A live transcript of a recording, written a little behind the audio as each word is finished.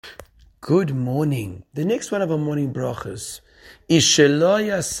Good morning. The next one of our morning brachas is Shelo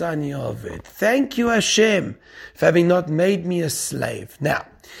Yasani Oved. Thank you, Hashem, for having not made me a slave. Now,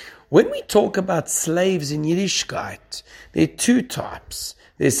 when we talk about slaves in Yiddishkeit, there are two types.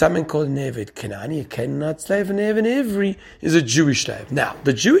 There's something called an Eved Kenani, a Canaanite slave, and an Evri is a Jewish slave. Now,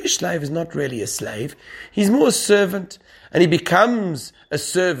 the Jewish slave is not really a slave. He's more a servant, and he becomes a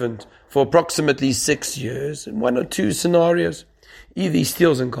servant for approximately 6 years in one or two scenarios. Either he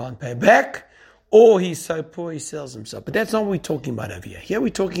steals and can't pay back, or he's so poor he sells himself. But that's not what we're talking about over here. Here we're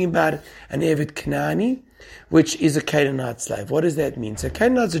talking about an Eved Kenani, which is a Canaanite slave. What does that mean? So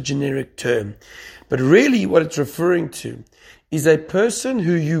Canaanite is a generic term, but really what it's referring to is a person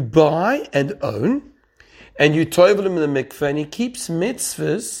who you buy and own, and you toivel him in the mikveh, and he keeps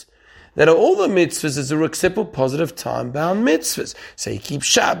mitzvahs that are all the mitzvahs as a except for positive time-bound mitzvahs. So he keeps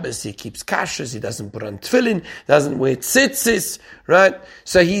Shabbos, he keeps kashrus, he doesn't put on tefillin, doesn't wear tzitzis, right?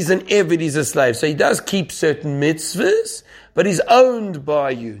 So he's an eved, he's a slave. So he does keep certain mitzvahs, but he's owned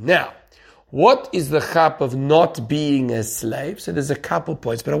by you. Now, what is the chap of not being a slave? So there's a couple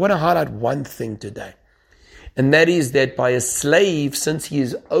points, but I want to highlight one thing today. And that is that by a slave, since he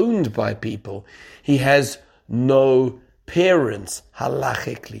is owned by people, he has no parents,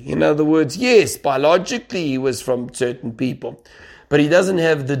 halachically. In other words, yes, biologically he was from certain people, but he doesn't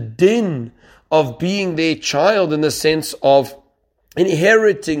have the din of being their child in the sense of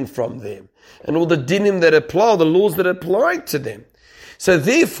inheriting from them and all the dinim that apply, the laws that apply to them. So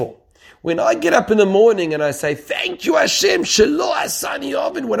therefore, when I get up in the morning and I say, thank you Hashem, Shelo Asani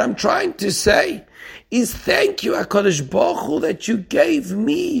Oven, what I'm trying to say is thank you HaKadosh Baruch Hu that you gave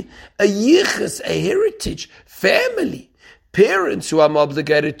me a yichus, a heritage, family. Parents who I'm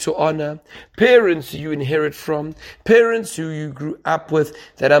obligated to honor, parents who you inherit from, parents who you grew up with,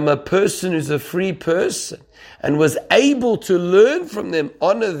 that I'm a person who's a free person and was able to learn from them,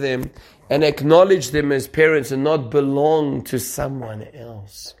 honor them, and acknowledge them as parents and not belong to someone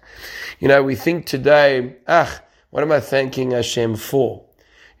else. You know, we think today, what am I thanking Hashem for?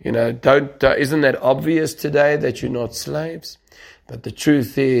 You know, isn't that obvious today that you're not slaves? But the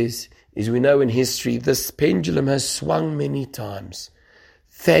truth is we know in history this pendulum has swung many times.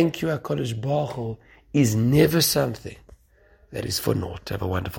 Thank you, HaKadosh Baruch Hu, is never something that is for naught. Have a wonderful